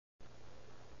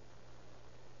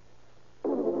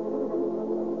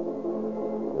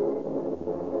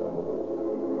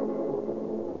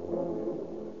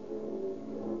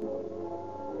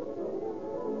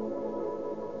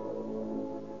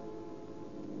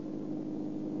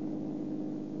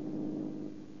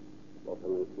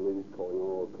Los Police calling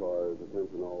all cars.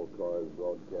 Attention all cars.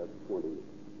 Broadcast 20.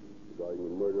 Regarding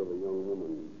the murder of a young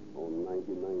woman on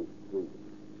 99th Street.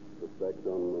 Suspect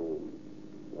unknown.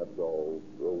 That's all.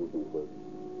 Rosenberg.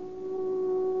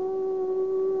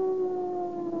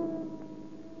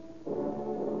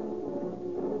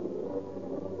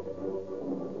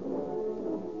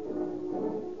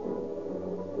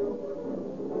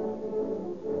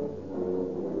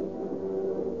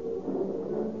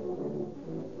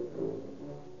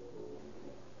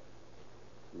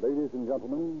 Ladies and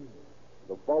gentlemen,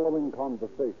 the following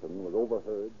conversation was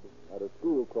overheard at a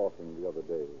school crossing the other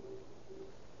day.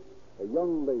 A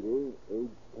young lady,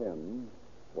 aged 10,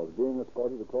 was being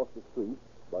escorted across the street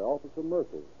by Officer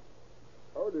Murphy.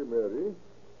 Howdy, Mary.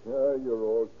 You're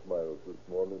all smiles this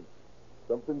morning.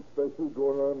 Something special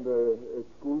going on at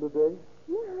school today?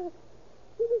 No,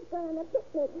 we was going on a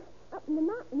picnic up in the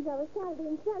mountains over Saturday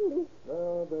and Sunday.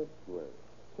 Ah, that's right.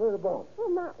 Whereabouts? Oh,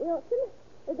 Mount Wilson.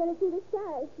 We're going to see the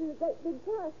stars through the great big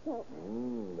telescope.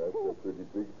 That's a pretty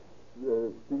big,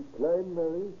 steep climb,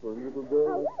 Mary, for a little girl.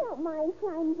 Oh, we don't mind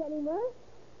climbs anymore,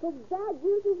 because Dad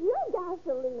uses your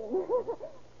gasoline.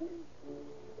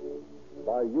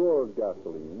 By your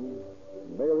gasoline,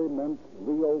 Mary meant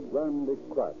Rio Grande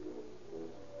Crack,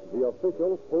 the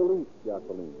official police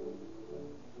gasoline.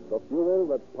 The fuel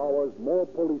that powers more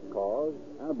police cars,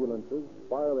 ambulances,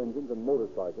 fire engines, and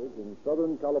motorcycles in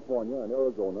Southern California and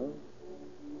Arizona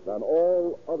than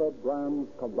all other brands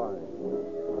combined.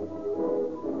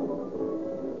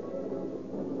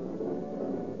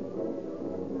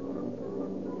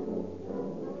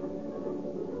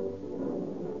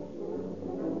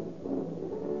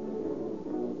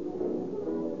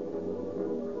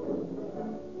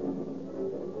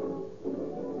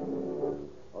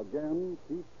 Again,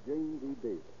 Chief James E.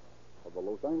 Davis of the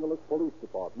Los Angeles Police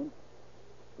Department,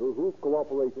 through whose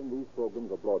cooperation these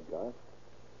programs are broadcast,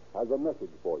 has a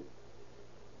message for you.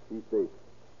 Chief Davis.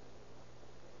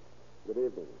 Good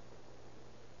evening.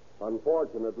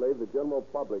 Unfortunately, the general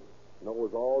public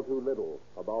knows all too little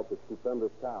about the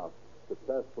stupendous task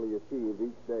successfully achieved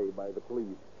each day by the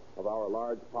police of our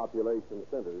large population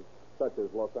centers, such as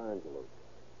Los Angeles.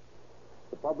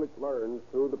 The public learns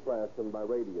through the press and by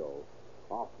radio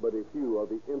of but a few of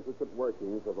the intricate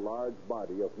workings of a large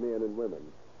body of men and women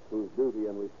whose duty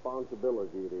and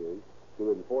responsibility it is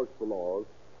to enforce the laws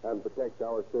and protect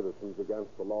our citizens against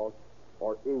the loss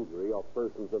or injury of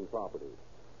persons and property.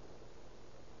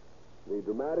 The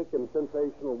dramatic and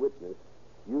sensational witness,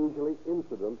 usually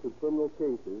incident to criminal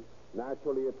cases,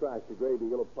 naturally attracts a great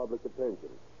deal of public attention.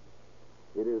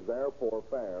 It is therefore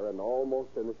fair and almost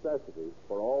a necessity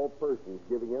for all persons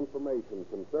giving information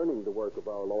concerning the work of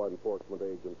our law enforcement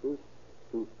agencies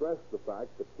to stress the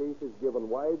fact that cases given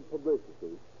wide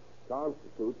publicity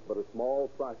constitutes but a small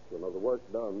fraction of the work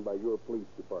done by your police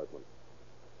department.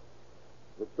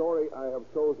 The story I have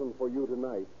chosen for you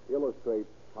tonight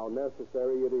illustrates how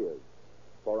necessary it is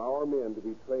for our men to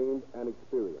be trained and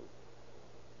experienced,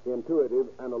 intuitive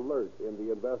and alert in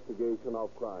the investigation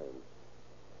of crimes,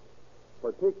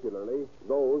 particularly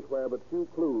those where but few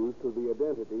clues to the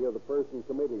identity of the person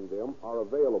committing them are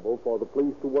available for the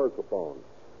police to work upon.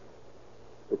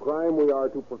 The crime we are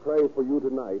to portray for you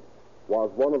tonight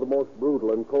was one of the most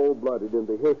brutal and cold-blooded in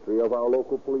the history of our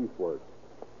local police work.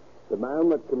 The man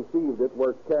that conceived it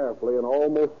worked carefully and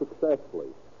almost successfully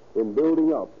in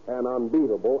building up an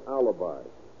unbeatable alibi.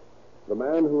 The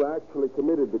man who actually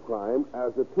committed the crime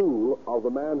as a tool of the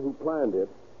man who planned it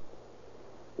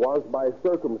was by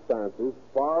circumstances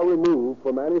far removed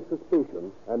from any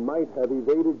suspicion and might have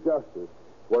evaded justice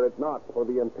were it not for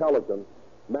the intelligent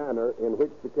manner in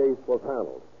which the case was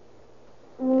handled.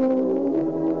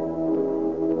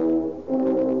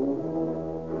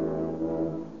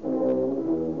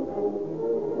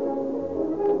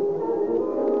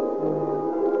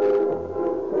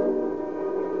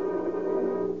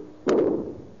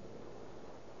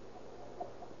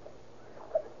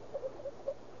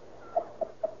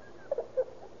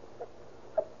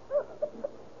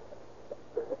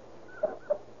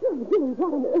 Jimmy,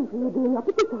 what on earth are you doing up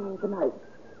at this hour of the night?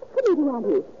 Come in around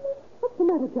here. What's the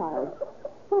matter, child?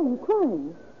 Why are you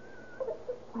crying?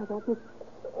 Why, that's this...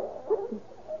 What's this?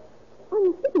 On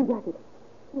your sleeping jacket.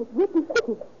 It's wet and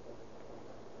sticky.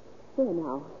 There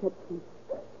now, let's see.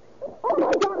 Oh,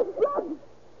 my God, it's blood!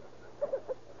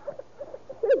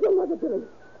 There's your mother, Billy.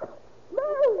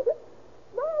 Mom!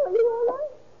 Mom, are you all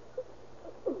right?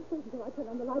 Oh, wait until I turn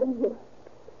on the light in here.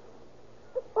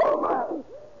 Oh, Mom!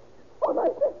 Oh, my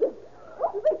sister!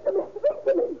 Oh, victim!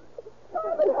 Victim!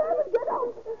 Simon, Herman, get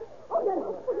out! Oh, get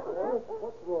out!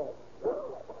 What's wrong?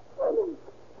 Herman,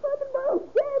 Herman, Miles,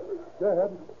 dead!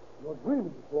 Dad? No, You're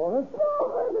dreaming, Florence. Oh,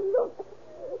 Herman, look.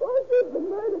 Oh, she's been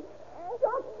murdered.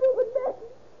 Shot through the neck.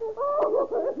 Oh,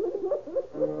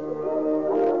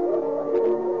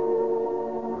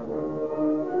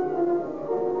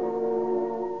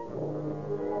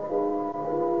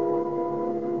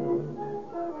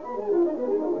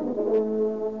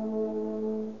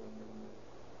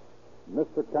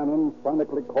 Mr. Cannon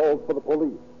frantically called for the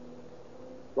police.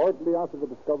 Shortly after the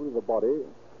discovery of the body,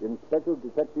 Inspector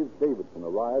Detective Davidson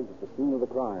arrives at the scene of the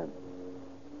crime.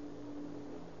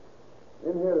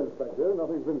 In here, Inspector.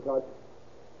 Nothing's been touched.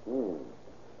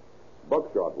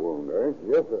 Buckshot wound, eh?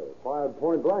 Yes, sir. Fired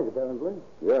point blank, apparently.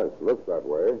 Yes, looks that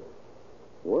way.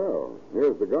 Well,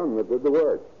 here's the gun that did the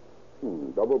work.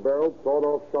 Double-barreled,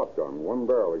 sawed-off shotgun. One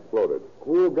barrel exploded.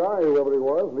 Cool guy, whoever he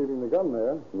was, leaving the gun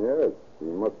there. Yes, he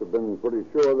must have been pretty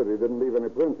sure that he didn't leave any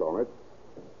prints on it.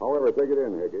 However, take it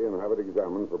in, Hickey, and have it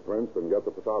examined for prints and get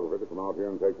the photographer to come out here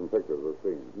and take some pictures of the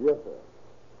scene. Yes, sir.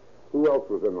 Who else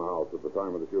was in the house at the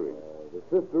time of the shooting? The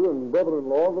sister and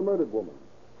brother-in-law of the murdered woman.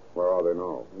 Where are they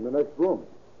now? In the next room.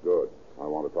 Good. I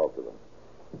want to talk to them.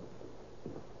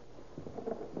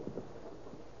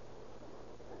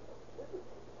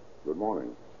 Good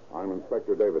morning. I'm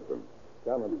Inspector Davidson.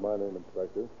 Cannon's my name,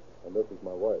 Inspector, and this is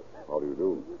my wife. How do you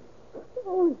do?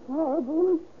 Oh, it's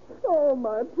horrible. Oh,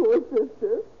 my poor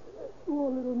sister. Poor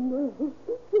little nurse.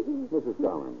 Mrs.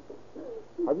 Cannon,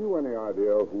 have you any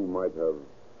idea who might have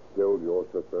killed your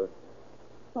sister?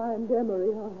 Find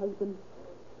Emery, her husband.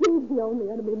 He's the only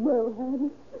enemy Merle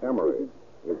had. Emery.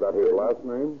 Is that his last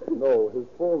name? No, his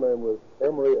full name was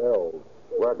Emery Ells.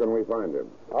 Where can we find him?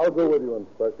 I'll go with you,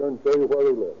 Inspector, and show you where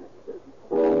he lives.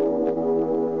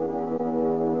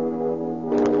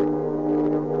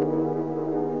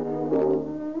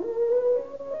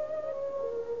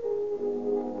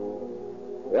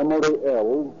 Emery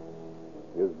Ells,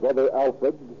 his brother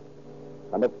Alfred,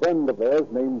 and a friend of theirs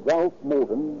named Ralph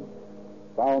Moulton,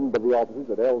 found by the officers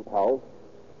at Ells' house,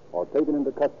 are taken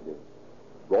into custody.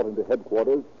 Brought into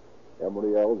headquarters,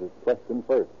 Emery Ells is questioned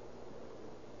first.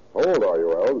 How old are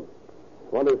you, Ells?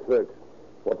 26.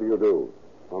 What do you do?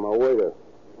 I'm a waiter.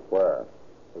 Where?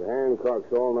 At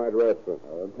Hancock's all-night restaurant.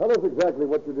 Tell us exactly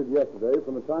what you did yesterday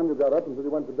from the time you got up until you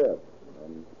went to bed.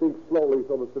 And speak slowly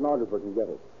so the stenographer can get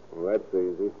it. Well, that's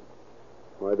easy.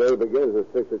 My day begins at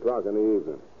 6 o'clock in the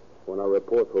evening, when I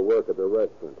report for work at the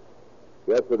restaurant.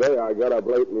 Yesterday, I got up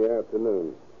late in the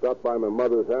afternoon, stopped by my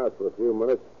mother's house for a few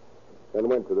minutes, then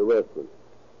went to the restaurant.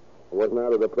 I wasn't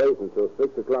out of the place until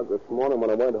 6 o'clock this morning when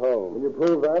I went home. Can you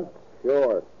prove that?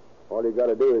 Sure. All you got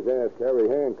to do is ask Harry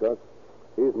Hancock.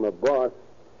 He's my boss.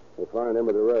 You'll find him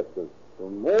at the restaurant.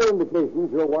 From more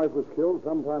indications, your wife was killed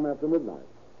sometime after midnight.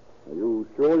 Are you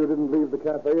sure you didn't leave the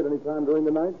cafe at any time during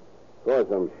the night? Of course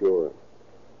I'm sure.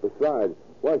 Besides,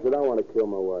 why should I want to kill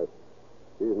my wife?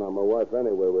 She's not my wife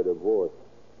anyway. We're divorced.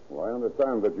 Well, I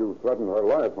understand that you threatened her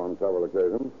life on several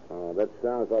occasions. That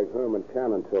sounds like Herman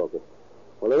Cannon talking.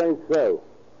 Well, it ain't so.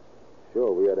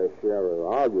 Sure, we had our share of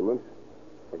arguments,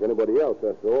 like anybody else,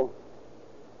 that's all.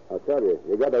 I'll tell you,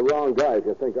 you got the wrong guy if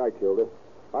you think I killed her.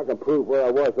 I can prove where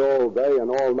I was all day and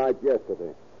all night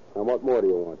yesterday. And what more do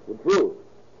you want? The truth.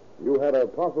 You had a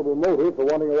possible motive for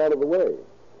wanting her out of the way.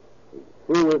 It's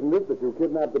true, isn't it, that you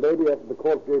kidnapped the baby after the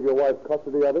court gave your wife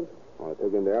custody of it? I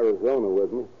took him to Arizona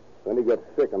with me. Then he got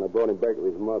sick, and I brought him back to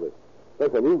his mother.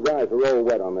 Listen, you guys are all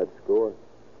wet on that score.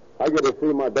 I get to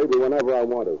see my baby whenever I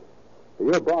want to.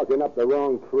 You're barking up the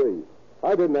wrong tree.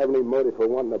 I didn't have any motive for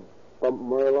wanting to bump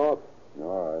Merle off.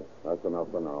 All right. That's enough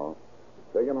for now.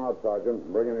 Take him out, Sergeant,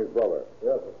 and bring in his brother.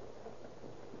 Yes,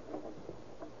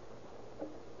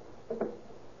 sir.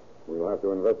 We'll have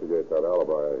to investigate that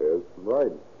alibi of his.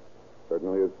 Right.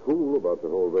 Certainly is cool about the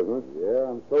whole business.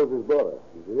 Yeah, and so's his brother.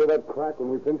 Did you hear that crack when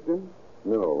we pinched him?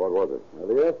 No, what was it?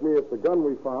 They asked me if the gun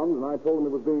we found, and I told them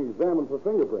it was being examined for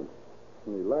fingerprints.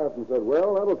 And he laughed and said,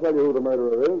 well, that'll tell you who the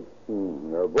murderer is.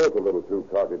 They're both a little too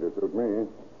cocky to suit me.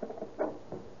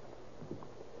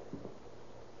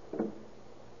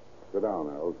 Sit down,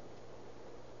 Els.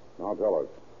 Now tell us,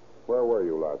 where were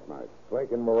you last night?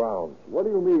 Making my rounds. What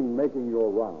do you mean, making your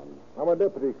rounds? I'm a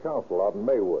deputy constable out in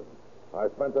Maywood. I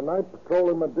spent the night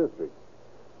patrolling my district.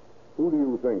 Who do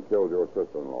you think killed your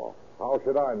sister-in-law? How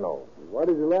should I know? Why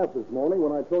did you laugh this morning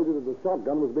when I told you that the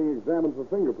shotgun was being examined for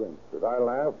fingerprints? Did I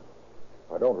laugh?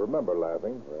 I don't remember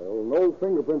laughing. Well, no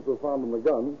fingerprints were found on the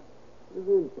gun. Is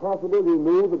it possible you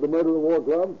knew that the murderer wore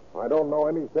gloves? I don't know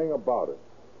anything about it.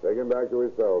 Take him back to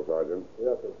his cell, Sergeant.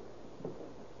 Yes, sir.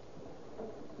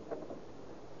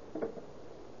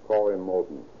 Call in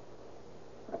Moulton.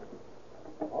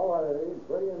 All right, Eddie.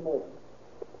 Bring in Moulton.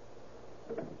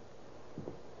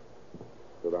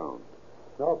 Sit down.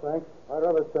 No, thanks. I'd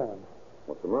rather stand.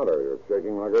 What's the matter? You're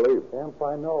shaking like a leaf. Camp,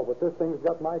 I know, but this thing's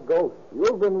got my ghost.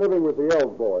 You've been living with the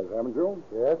Elves boys, haven't you?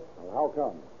 Yes. Well, how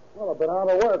come? Well, I've been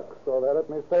out of work, so they let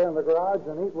me stay in the garage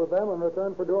and eat with them in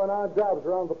return for doing odd jobs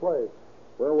around the place.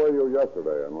 Where were you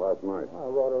yesterday and last night? I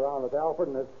rode around with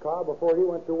Alfred in his car before he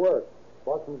went to work.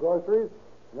 Bought some groceries,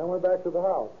 and then went back to the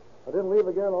house. I didn't leave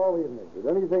again all evening. Did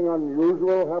anything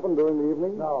unusual happen during the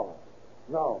evening? No.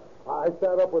 I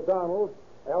sat up with Donald,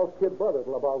 Al's kid brother,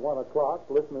 till about 1 o'clock,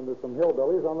 listening to some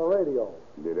hillbillies on the radio.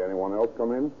 Did anyone else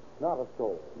come in? Not a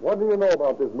soul. What do you know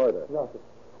about this murder? Nothing.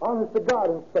 Honest to God,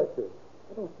 Inspector.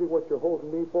 I don't see what you're holding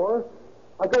me for.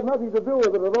 I've got nothing to do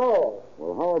with it at all.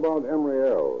 Well, how about Emery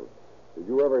Ells? Did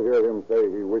you ever hear him say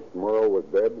he wished Merle was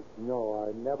dead? No,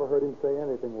 I never heard him say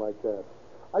anything like that.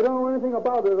 I don't know anything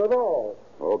about it at all.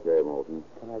 Okay, Moulton.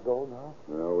 Can I go now?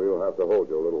 No, we'll have to hold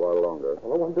you a little while longer.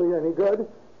 Well, it won't do you any good,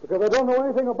 because I don't know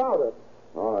anything about it.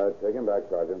 All right, take him back,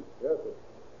 Sergeant. Yes,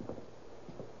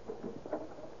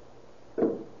 sir.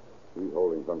 He's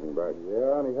holding something back.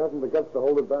 Yeah, and he hasn't the guts to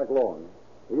hold it back long.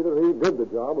 Either he did the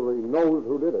job or he knows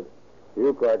who did it.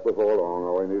 He'll crack before long.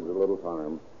 All he needs is a little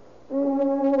time.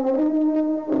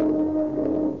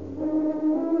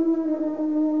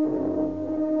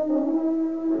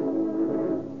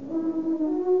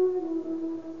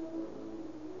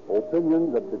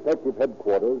 Opinions at detective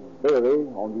headquarters vary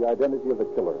on the identity of the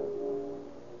killer.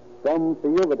 Some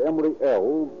feel that Emery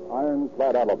L's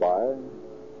ironclad alibi,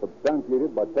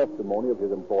 substantiated by testimony of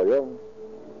his employer,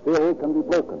 still can be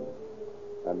broken,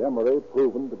 and Emery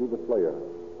proven to be the slayer.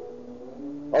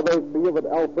 Others feel that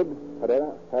Alfred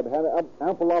had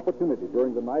ample opportunity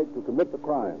during the night to commit the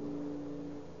crime,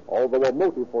 although a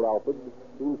motive for Alfred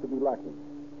seems to be lacking.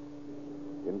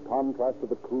 In contrast to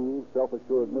the cool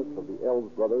self-assuredness of the Elves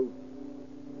brothers,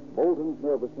 Moulton's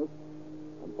nervousness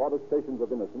and protestations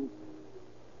of innocence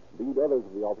lead others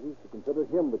of the officers to consider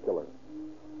him the killer.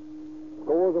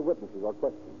 Scores of witnesses are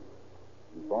questioned,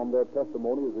 and from their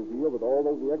testimony is revealed that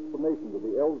although the explanations of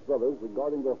the Elves brothers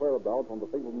regarding their whereabouts on the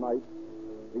fatal night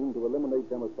seem to eliminate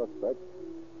them as suspects,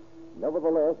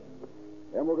 nevertheless,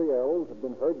 Emery Elves had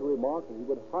been heard to remark that he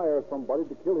would hire somebody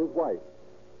to kill his wife.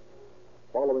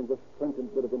 Following this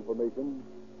trenchant bit of information,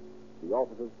 the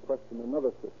officers questioned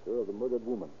another sister of the murdered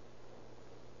woman.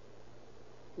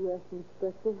 Yes,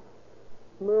 Inspector.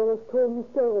 Merle has told me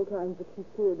several times that she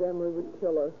feared Emery would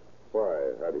kill her.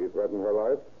 Why? Had he threatened her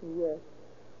life? Yes.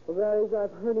 Well, that is,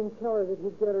 I've heard him tell her that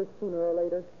he'd get her sooner or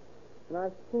later. And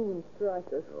I've seen him strike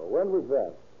her. When was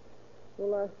that? Well,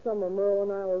 last summer, Merle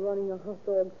and I were running a hot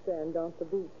dog stand down at the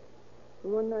beach.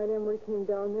 And one night, Emery came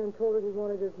down there and told her he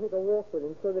wanted her to take a walk with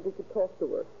him so that he could talk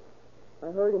to her.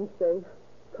 I heard him say,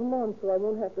 "Come on, so I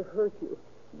won't have to hurt you."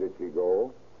 Did she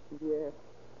go? Yes.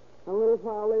 A little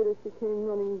while later, she came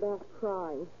running back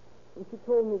crying. And she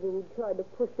told me that he'd tried to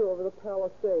push her over the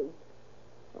palisades.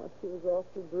 She was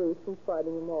awfully bruised from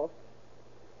fighting him off.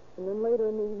 And then later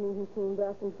in the evening, he came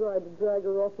back and tried to drag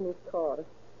her off in his car.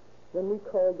 Then we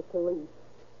called the police.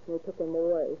 And they took him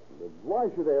away. But why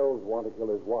should Ells want to kill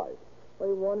his wife? Well,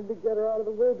 he wanted to get her out of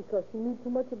the way because she knew too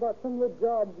much about some of the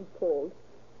jobs he pulled.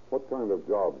 What kind of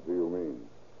jobs do you mean?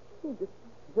 Just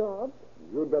jobs.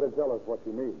 You'd better tell us what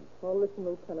you mean. Oh, listen,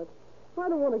 Lieutenant. I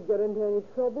don't want to get into any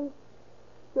trouble.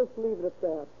 Just leave it at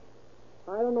that.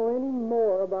 I don't know any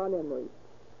more about Emery,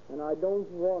 and I don't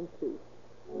want to.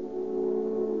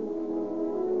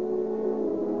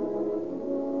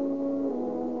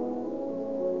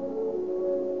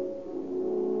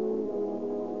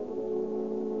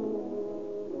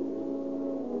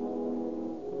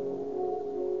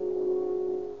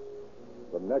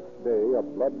 The next day, a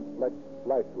blood-flecked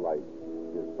flashlight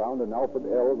is found in Alfred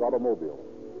L's automobile.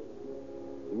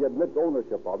 He admits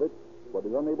ownership of it, but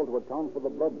is unable to account for the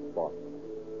blood spot.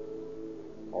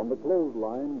 On the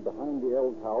clothesline behind the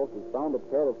L's house is found a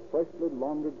pair of freshly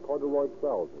laundered corduroy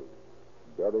trousers,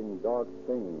 bearing dark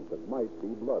stains that might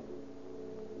be blood.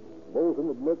 Bolton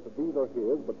admits that these are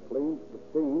his, but claims the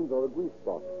stains are a grease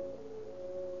spot.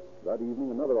 That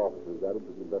evening, another officer is added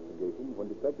to the investigation when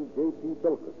Detective J.P.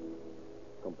 Bilkis,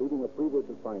 completing a previous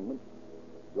assignment,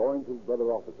 joins his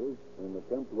brother officers in an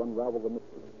attempt to unravel the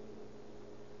mystery.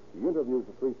 He interviews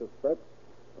the three suspects,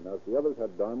 and as the others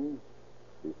had done,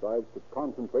 decides to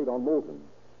concentrate on Moulton.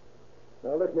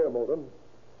 Now, look here, Moulton.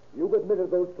 You've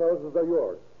admitted those trousers are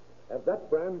yours. And that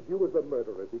brands you as the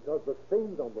murderer because the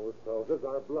stains on those trousers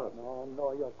are blood.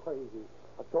 No, you're crazy.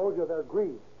 I told you they're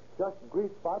grease. Just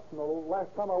grease spots from the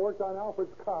last time I worked on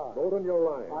Alfred's car. Moulton, you're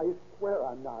lying. I swear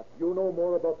I'm not. You know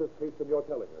more about this case than you're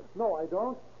telling us. No, I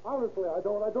don't. Honestly, I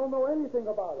don't. I don't know anything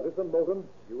about it. Listen, Moulton,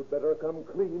 you'd better come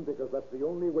clean because that's the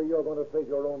only way you're going to save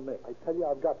your own neck. I tell you,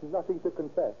 I've got nothing to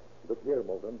confess. Look here,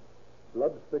 Moulton.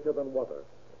 Blood's thicker than water.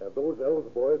 And those Elves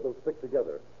boys will stick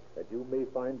together. And you may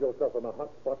find yourself in a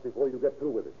hot spot before you get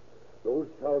through with it. Those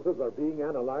trousers are being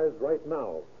analyzed right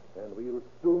now. And we'll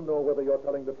soon know whether you're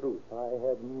telling the truth. I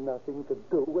had nothing to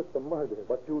do with the murder.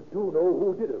 But you do know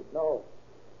who did it. No.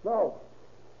 No.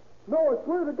 No, I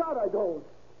swear to God I don't.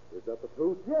 Is that the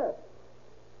truth? Yes.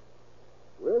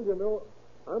 Well, you know,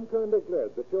 I'm kind of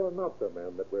glad that you're not the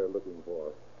man that we're looking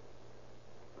for.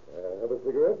 Have a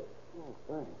cigarette? Oh,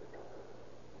 thanks.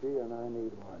 Gee, and I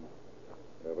need one.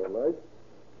 Have a light?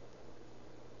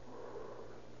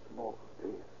 Smoke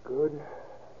tastes good.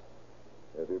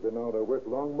 Have you been out of work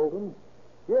long, Moulton?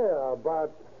 Yeah,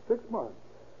 about 6 months.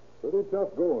 Pretty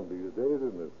tough going these days,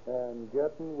 isn't it? And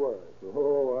getting worse.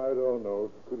 Oh, I don't know.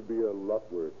 It could be a lot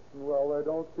worse. Well, there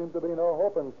don't seem to be no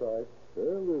hope in sight.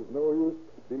 Well, there's no use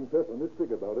being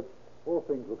pessimistic about it. All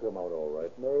things will come out all right.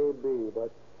 Maybe,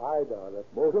 but I doubt it.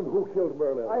 Moulton, who killed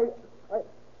Merlin?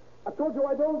 I told you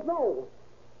I don't know.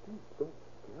 Don't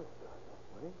scare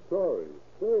us. Sorry.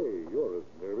 Say, you're as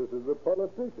nervous as a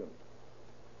politician.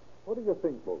 What do you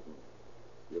think, Moulton?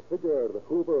 You figure the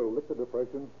Hoover will lick the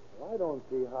depression? I don't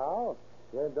see how.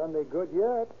 He ain't done me good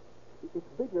yet. It's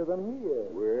bigger than he is.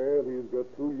 Well, he's got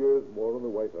 2 years more in the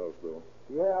White House, though.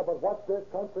 Yeah, but what this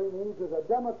country needs is a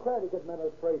Democratic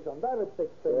administration. That'd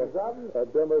fix things up. A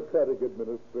Democratic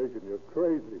administration. You're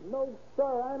crazy. No,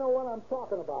 sir. I know what I'm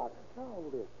talking about. Now,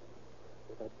 listen.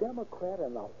 With a Democrat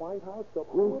in the White House...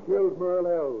 Who killed Merle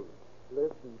Elves?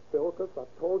 Listen, Philkus, I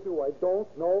told you I don't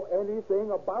know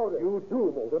anything about it. You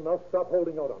do, Moulton. Now stop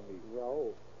holding out on me.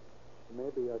 Well,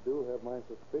 maybe I do have my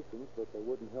suspicions, but they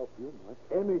wouldn't help you much.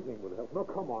 Anything would help. Now,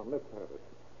 come on. Let's have it.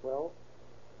 Well,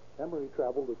 Emery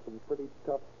traveled with some pretty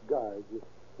tough guys. You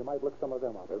might look some of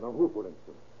them up. Now, who, for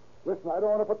instance? Listen, I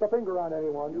don't want to put the finger on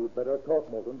anyone. You'd better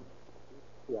talk, Moulton.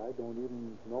 See, I don't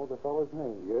even know the fellow's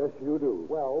name. Yes, you do.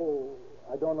 Well,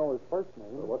 I don't know his first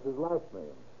name. Well, what's his last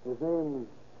name? His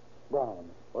name's Brown.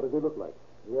 What does he look like?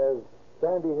 He has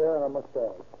sandy hair and a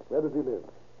mustache. Where does he live?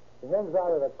 He hangs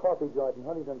out at a coffee joint in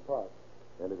Huntington Park.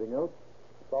 Anything else?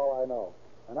 That's all I know.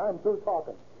 And I'm through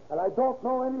talking. And I don't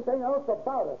know anything else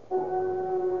about it.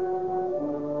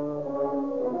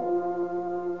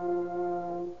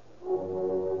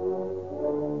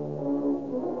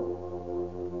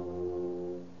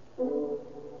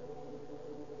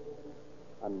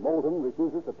 And Moulton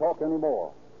refuses to talk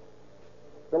anymore.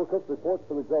 Philkus reports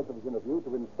the results of his interview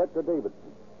to Inspector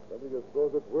Davidson. Do you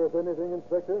suppose it's worth anything,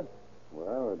 Inspector?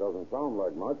 Well, it doesn't sound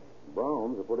like much.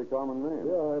 Brown's a pretty common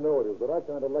name. Yeah, I know it is, but I'd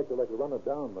kind of like to run it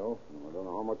down, though. I don't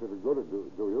know how much it'd good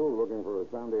do you looking for a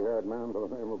sandy-haired man by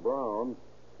the name of Brown.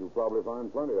 You'll probably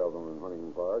find plenty of them in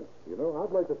Huntington Park. You know,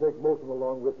 I'd like to take Moulton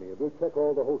along with me, and we'll check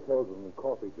all the hotels and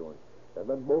coffee joints. And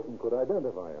then Moulton could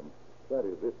identify him. That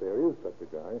is, if there is such a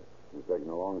guy. You're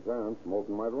taking a long chance.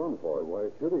 Moulton might run for it.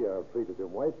 Why should he? I've treated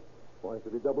him white. Why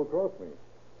should he double-cross me?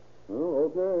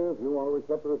 Well, okay, if you want to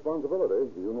accept the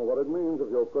responsibility. You know what it means if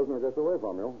your prisoner gets away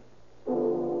from you.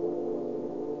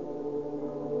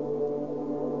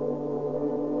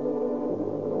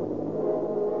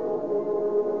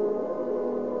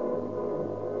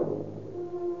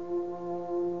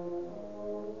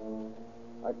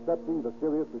 Accepting the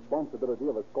serious responsibility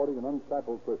of escorting an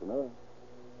unshackled prisoner,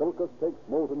 Philkus takes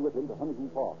Moulton with him to Huntington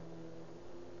Park.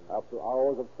 After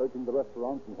hours of searching the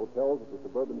restaurants and hotels of the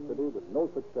suburban city with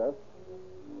no success,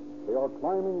 they are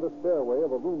climbing the stairway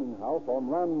of a rooming house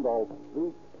on Randolph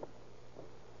Street.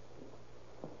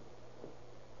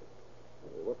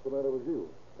 Hey, what's the matter with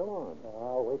you? Come on.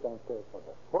 I'll wait downstairs for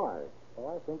her. Why?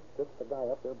 Well, I think just the guy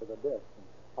up there by the desk.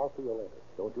 I'll see you later.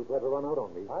 Don't you try to run out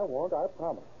on me. I won't, I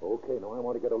promise. Okay, now I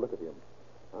want to get a look at him.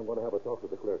 I'm going to have a talk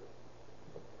with the clerk.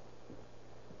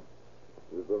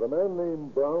 Is there a man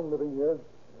named Brown living here?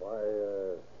 Why,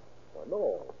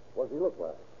 no. What does he look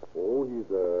like? Oh, he's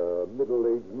a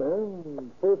middle-aged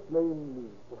man. First name's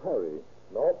Harry.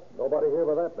 Nope, nobody here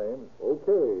by that name.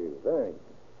 Okay, thanks.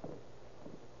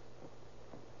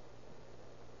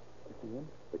 You see him?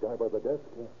 The guy by the desk?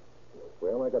 Yeah.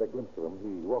 Well, I got a glimpse of him.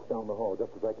 He walked down the hall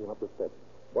just as I came up the steps.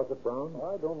 Was it Brown?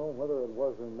 I don't know whether it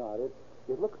was or not.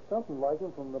 It looked something like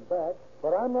him from the back,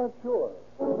 but I'm not sure.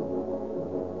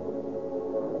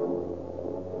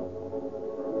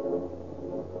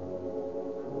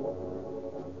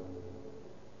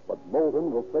 But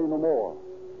Moulton will say no more.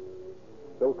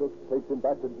 Philkus takes him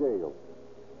back to jail.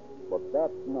 But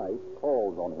that night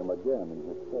calls on him again in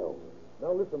his cell.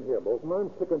 Now, listen here, Moulton.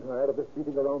 I'm sick and tired of this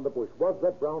beating around the bush. Was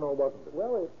that Brown or wasn't it?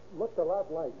 Well, it looked a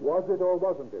lot like him. Was it or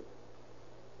wasn't it?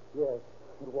 Yes,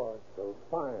 it was. So,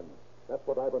 fine. That's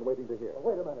what I've been waiting to hear.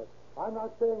 Wait a minute. I'm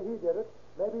not saying he did it.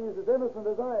 Maybe he's as innocent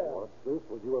as I am. What's this?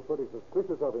 Well, you were pretty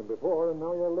suspicious of him before, and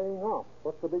now you're laying off.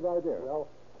 What's the big idea? Well,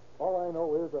 all I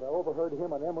know is that I overheard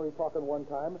him and Emery talking one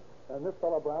time, and this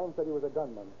fellow Brown said he was a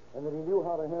gunman, and that he knew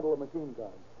how to handle a machine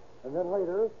gun. And then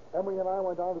later, Emery and I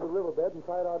went down to the riverbed and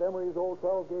tried out Emery's old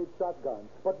 12-gauge shotgun.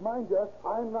 But mind you,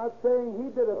 I'm not saying he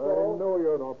did it, though. I know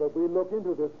you're not, but we look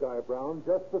into this guy, Brown,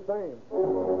 just the same.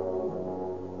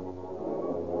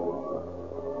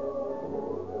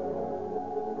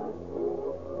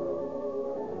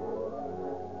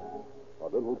 A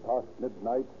little past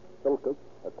midnight, Silkus,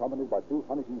 accompanied by 2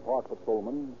 Huntington Park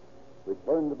patrolmen,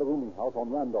 returned to the rooming house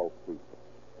on Randolph Street.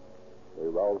 They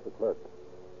roused the clerk.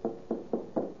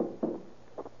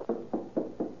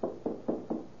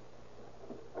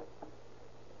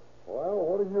 Well,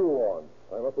 what do you want?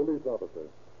 I'm a police officer.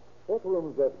 What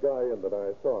room's that guy in that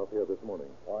I saw up here this morning?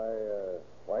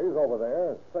 Why, he's over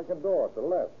there. Second door to the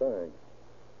left. Thanks.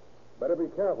 Better be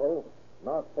careful.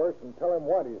 Knock first and tell him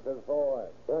what he says. All right.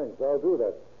 Thanks, I'll do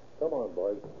that. Come on,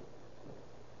 boys.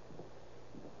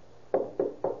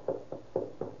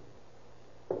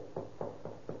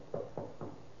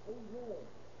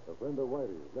 A friend of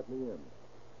Whitey's. Let me in.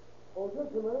 Oh,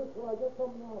 just a minute till I get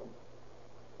something on.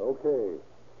 Okay.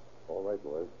 All right,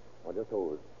 boys. Now just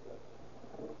hold it.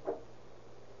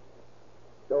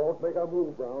 Don't make a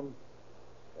move, Brown.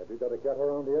 Have you got a gat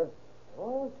around here?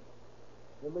 What?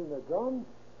 You mean a gun?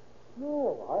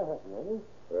 No, I haven't any.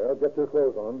 Well, get your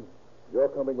clothes on. You're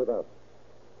coming with us.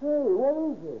 Hey, what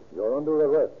is it? You're under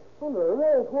arrest. Under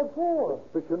arrest? What for?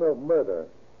 Suspicion of murder.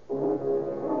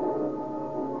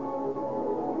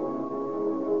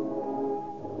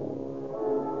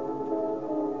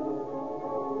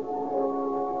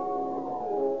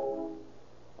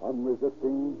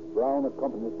 Unresisting, Brown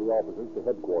accompanies the officers to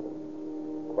headquarters.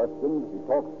 Questioned, he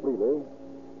talks freely,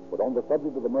 but on the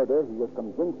subject of the murder, he is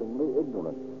convincingly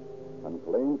ignorant and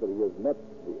claims that he has met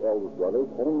the Elves brothers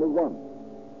only once.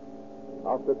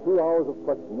 After 2 hours of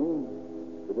questioning,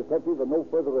 the detectives are no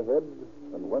further ahead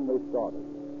than when they started.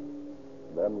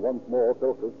 Then once more,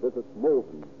 Silkus visits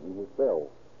Moulton in his cell.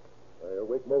 Are you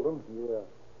awake, Moulton? Yeah.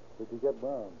 Did you get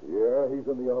Brown? Yeah, he's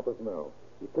in the office now.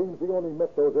 He claims he only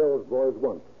met those Elves boys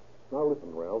once. Now listen,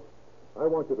 Ralph. I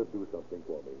want you to do something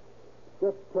for me.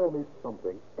 Just tell me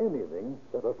something, anything,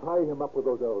 that'll tie him up with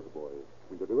those Elves boys.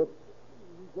 Will you do it?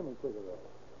 Give me a cigarette.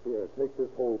 Here, take this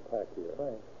whole pack here.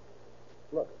 Thanks.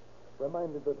 Look,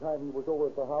 reminded the time he was over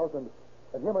at the house and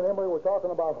him and Emery were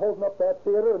talking about holding up that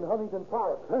theater in Huntington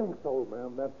Park. Thanks, old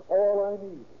man. That's all I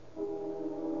need.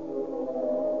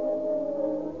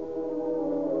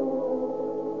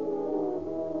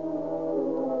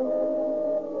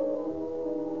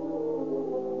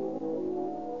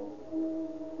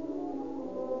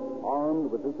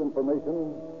 Armed with this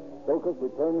information, Silkus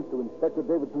returns to Inspector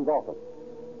Davidson's office.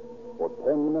 For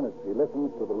 10 minutes, he listens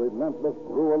to the relentless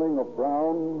grueling of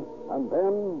Brown, and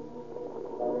then...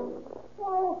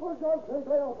 Oh, for God's sake,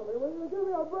 lay off of me. Will you give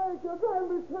me a break? You're driving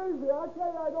me crazy. I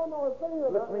tell you, I don't know a thing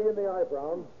about Look me in the eye,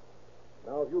 Brown.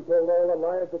 Now, have you told all the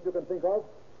lies that you can think of?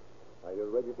 Are you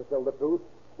ready to tell the truth?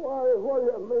 Why, what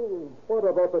do you mean? What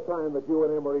about the time that you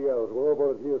and Emery Ells were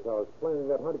over at his house planning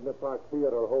that Huntington Park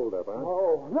Theater holdup, huh?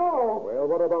 Oh, no. Well,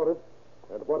 what about it?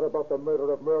 And what about the murder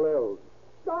of Merle Ells?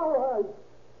 All right.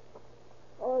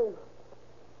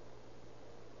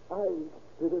 I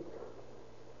did it.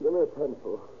 Give me a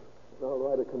pencil. I'll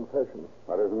write a confession.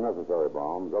 That isn't necessary,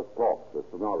 Brown. Just talk. The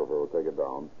stenographer will take it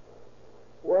down.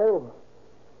 Well,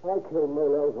 I killed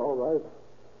Merle all right.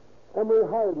 Emery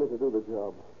hired me to do the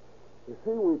job. You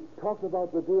see, we talked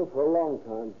about the deal for a long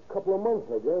time. A couple of months,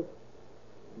 I guess.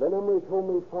 Then Emery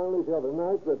told me finally the other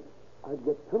night that I'd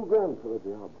get $2,000 for the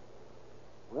job.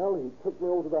 Well, he took me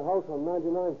over to the house on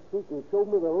 99th Street and showed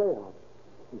me the layout.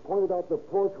 He pointed out the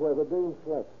porch where the dame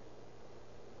slept.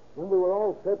 When we were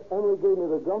all set, Emery gave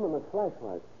me the gun and a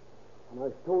flashlight. And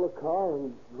I stole a car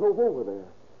and drove over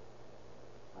there.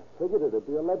 I figured it'd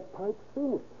be a lead pipe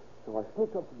finish. So I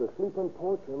sneaked up to the sleeping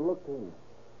porch and looked in.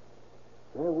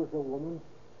 There was the woman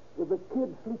with the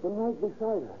kid sleeping right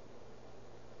beside her.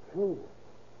 Gee,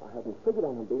 I hadn't figured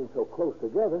on them being so close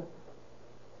together.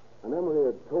 And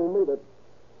Emery had told me that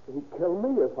he'd kill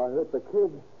me if I hurt the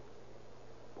kid.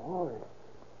 Boy,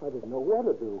 I didn't know what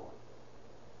to do.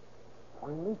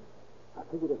 Finally, I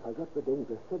figured if I got the dame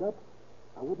to sit up,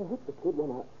 I wouldn't hit the kid when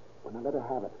I let her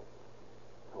have it.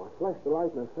 So I flashed the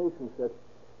light in her face and said,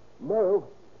 "Merle,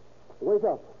 wake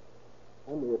up."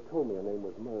 Emery had told me her name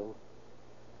was Merle.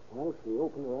 Well, she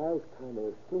opened her eyes kind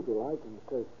of sleepy-like and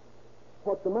says,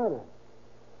 "What's the matter?"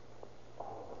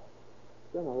 Oh,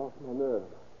 then I lost my nerve.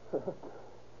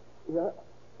 Yeah,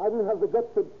 I didn't have the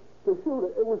guts to shoot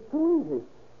it. It was too easy.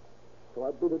 So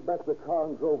I beat it back to the car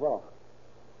and drove off.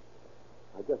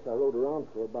 I guess I rode around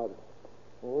for about,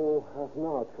 half an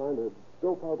hour trying to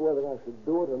dope out whether I should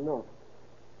do it or not.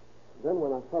 Then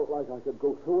when I felt like I could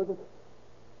go through with it,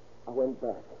 I went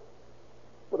back.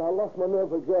 But I lost my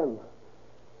nerve again.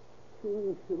 She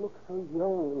looked so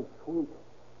young and sweet,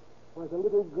 like a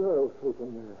little girl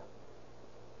sleeping there.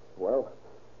 Well,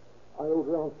 I rode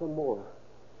around some more,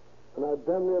 and I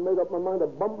damn near made up my mind to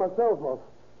bump myself off.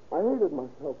 I hated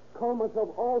myself, called myself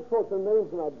all sorts of names,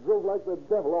 and I drove like the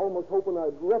devil, almost hoping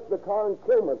I'd wreck the car and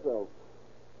kill myself.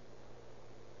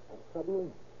 And suddenly,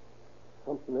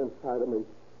 something inside of me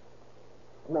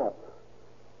snapped.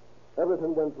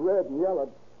 Everything went red and yellow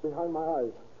behind my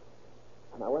eyes.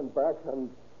 And I went back and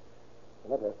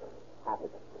let it happen.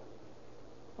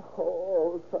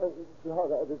 Oh, thank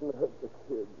God I didn't hurt the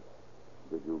kid.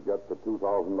 Did you get the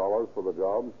 $2,000 for the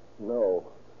job? No.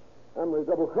 Emery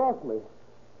double-crossed me.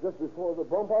 Just before the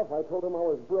bump-off, I told him I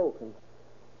was broke, and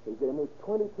he gave me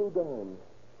 22 dimes.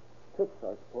 Tips,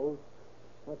 I suppose.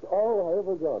 That's all I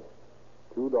ever got.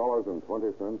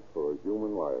 $2.20 for a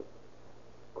human life.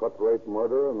 Cut-rate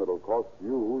murder, and it'll cost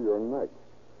you your neck.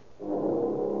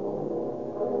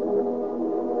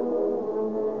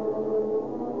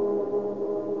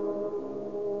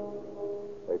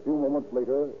 A few moments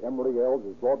later, Emery Ells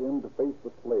is brought in to face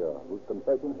the slayer, whose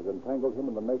confession has entangled him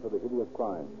in the net of the hideous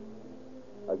crime.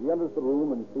 As he enters the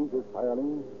room and sees his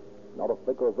hireling, not a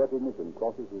flicker of recognition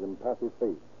crosses his impassive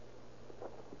face.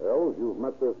 Ells, you've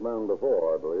met this man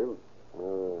before, I believe.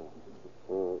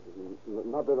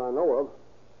 Not that I know of.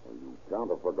 Well, you can't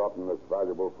have forgotten this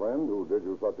valuable friend who did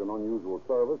you such an unusual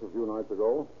service a few nights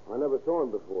ago. I never saw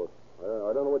him before.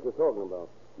 I don't know what you're talking about.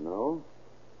 No?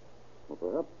 Well,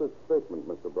 perhaps this statement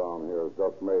Mr. Brown here has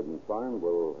just made and signed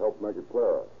will help make it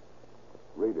clearer.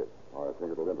 Read it. I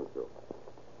think it'll interest you.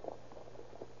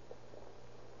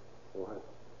 Why,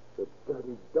 the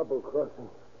dirty double-crossing.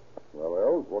 Well,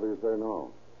 Ells, what do you say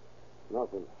now?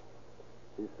 Nothing.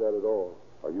 He said it all.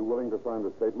 Are you willing to sign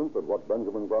the statement that what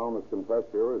Benjamin Brown has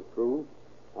confessed here is true?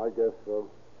 I guess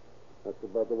so. That's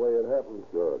about the way it happened.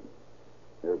 Good.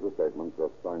 Here's the statement.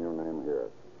 Just sign your name here.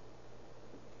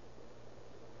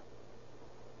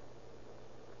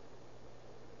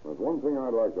 There's one thing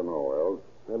I'd like to know, Ells.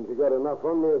 Haven't you got enough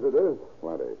on me as it is?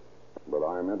 Plenty. But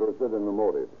I'm interested in the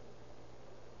motive.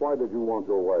 Why did you want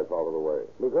your wife out of the way?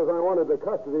 Because I wanted the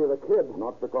custody of the kid.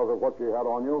 Not because of what she had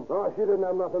on you? No, she didn't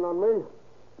have nothing on me.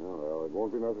 Oh, well, it won't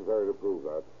be necessary to prove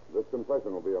that. This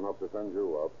confession will be enough to send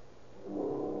you up.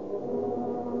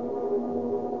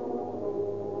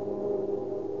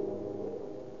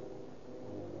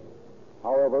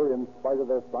 However, in spite of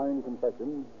their signed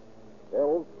confession,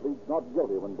 Ells pleads not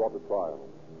guilty when brought to trial.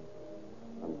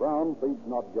 And Brown pleads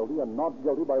not guilty and not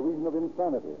guilty by reason of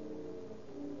insanity.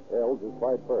 Ells is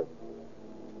tried first.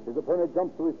 His attorney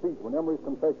jumps to his feet when Emery's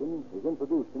confession is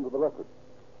introduced into the record.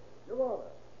 Your Honor,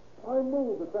 I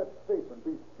move that statement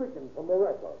be stricken from the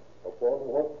record. Upon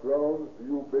what grounds do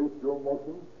you base your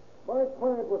motion? My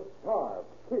client was starved,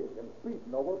 kicked, and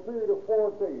beaten over a period of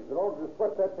 4 days in order to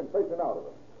sweat that confession out of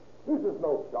him. This is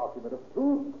no document of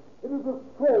truth. It is a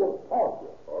scroll of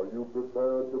torture. Are you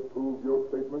prepared to prove your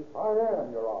statement? I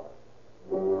am, Your Honor.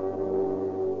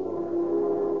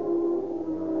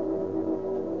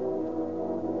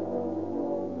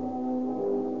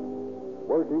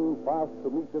 Working fast to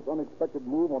meet this unexpected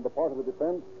move on the part of the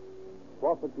defense,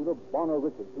 Prosecutor Bonner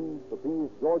Richardson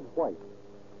subpoenas George White,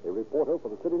 a reporter for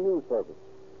the City News Service.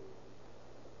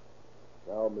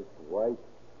 Now, Mr. White,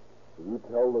 will you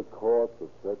tell the court the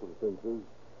circumstances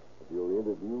of your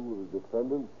interview with the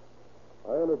defendant?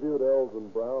 I interviewed Ells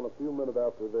and Brown a few minutes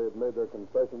after they had made their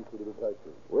confessions to the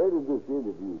detective. Where did this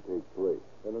interview take place?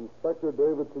 In Inspector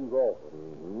Davidson's office.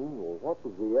 Well, what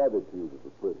was the attitude of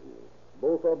the prisoners?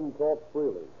 Both of them talked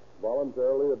freely,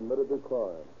 voluntarily admitted their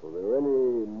crime. Were there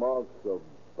any marks of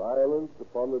violence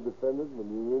upon the defendant when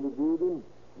you interviewed him?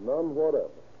 None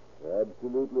whatever.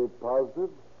 Absolutely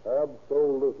positive?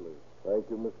 Absolutely. Thank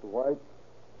you, Mr. White.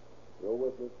 Your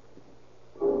witness.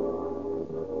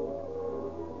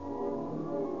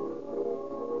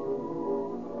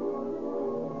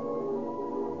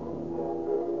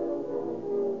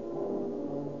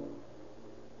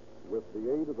 With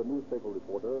the aid of the newspaper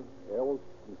reporter, Ells'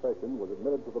 confession was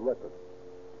admitted to the record.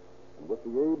 And with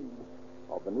the aid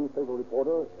of the newspaper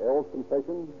reporter, Ells'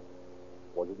 confession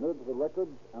was admitted to the record,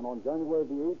 and on January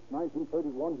the 8th,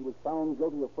 1931, he was found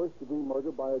guilty of first-degree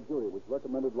murder by a jury which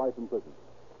recommended life in prison.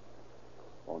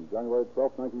 On January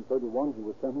 12th, 1931, he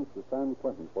was sentenced to San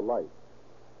Quentin for life.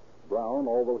 Brown,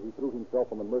 although he threw himself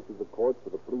on the mercy of the courts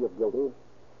with a plea of guilty,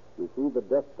 received the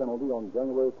death penalty on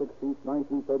January 16th,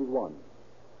 1931.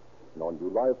 And on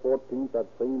July 14th that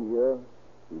same year,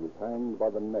 he was hanged by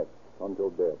the neck until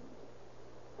dead.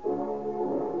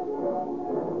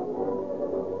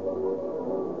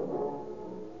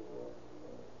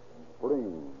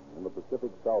 Spring in the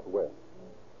Pacific Southwest.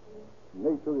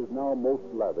 Nature is now most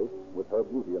lavish with her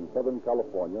beauty in Southern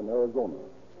California and Arizona.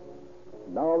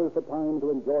 Now is the time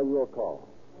to enjoy your car.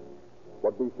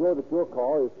 But be sure that your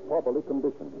car is properly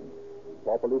conditioned,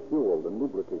 properly fueled and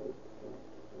lubricated.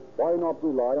 Why not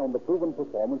rely on the proven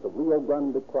performance of Rio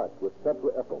Grande Cracked with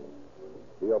tetraethyl,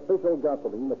 the official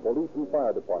gasoline of police and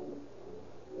fire departments?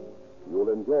 You'll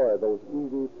enjoy those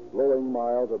easy, flowing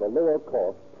miles at a lower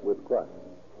cost with Cracked.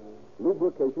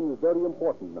 Lubrication is very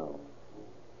important now.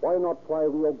 Why not try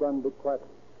Rio Grande Crack's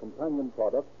companion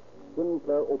product,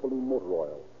 Sinclair Opaline Motor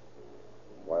Oil?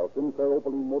 While Sinclair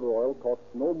Opaline Motor Oil costs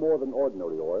no more than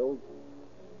ordinary oils,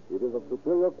 it is of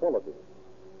superior quality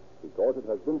because it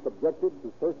has been subjected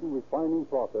to certain refining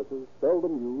processes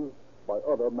seldom used by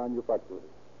other manufacturers.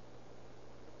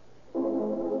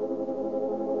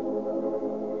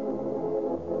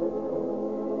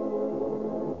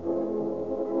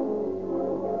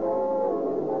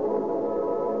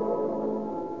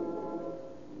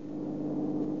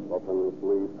 Los Angeles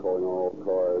Police calling all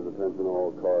cars, attention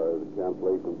all cars,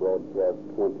 cancellation broadcast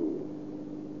 20.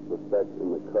 Suspect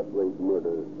in the cut rate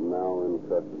murder, now in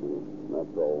custody.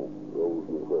 That's all. Rose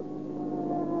and Chris.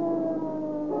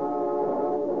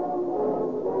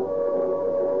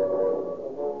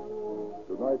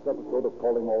 Tonight's episode of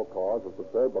Calling All Cars was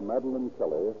prepared by Madeline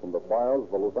Kelly from the files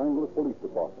of the Los Angeles Police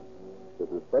Department. This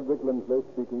is Frederick Lindsley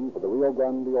speaking for the Rio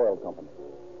Grande Oil Company.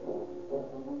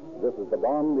 This is the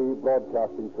Don Lee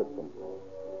Broadcasting System.